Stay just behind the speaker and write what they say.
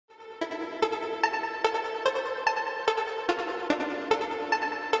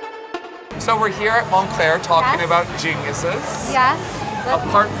So we're here at Moncler talking Yes. about geniuses. Yes.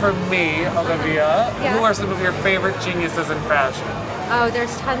 Apart from me, Olivia, Yes. who are some of your favorite geniuses in fashion? Oh,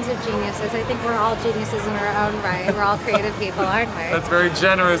 there's tons of geniuses. I think we're all geniuses in our own right. We're all creative people, aren't we? That's very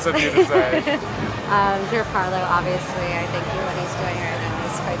generous of you to say. Pierpaolo, obviously, I think what he's doing right now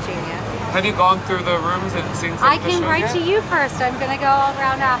is quite genius. Have you gone through the rooms and seen some I of the came show right yet? to you first. I'm going to go all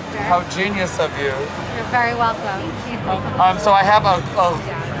around after. How genius of you. You're very welcome. So I have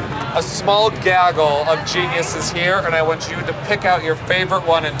a small gaggle of geniuses here, and I want you to pick out your favorite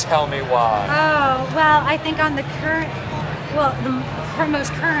one and tell me why. Oh, well, I think on the current, well, her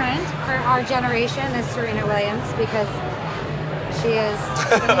most current for our generation is Serena Williams, because she is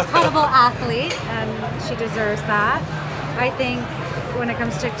an incredible athlete and she deserves that. I think when it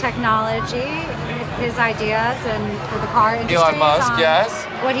comes to technology, his ideas and for the car industry, Elon Musk, yes.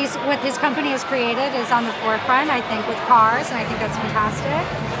 What his company has created is on the forefront, I think, with cars, and I think that's fantastic.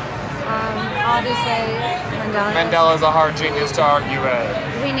 Obviously, Mandela is a hard genius to argue with.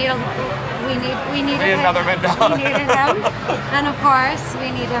 We need another Mandela. We needed him, and of course,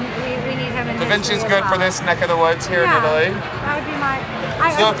 we need him. We need him in Da Vinci's history as good well. for this neck of the woods here in Italy. That would be my.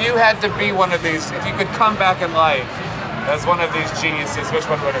 So if you had to be one of these, if you could come back in life as one of these geniuses, which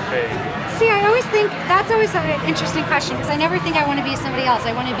one would it be? See, I always think that's always an interesting question, because I never think I want to be somebody else.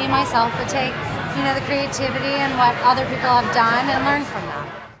 I want to be myself, but take the creativity and what other people have done and learn from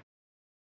that.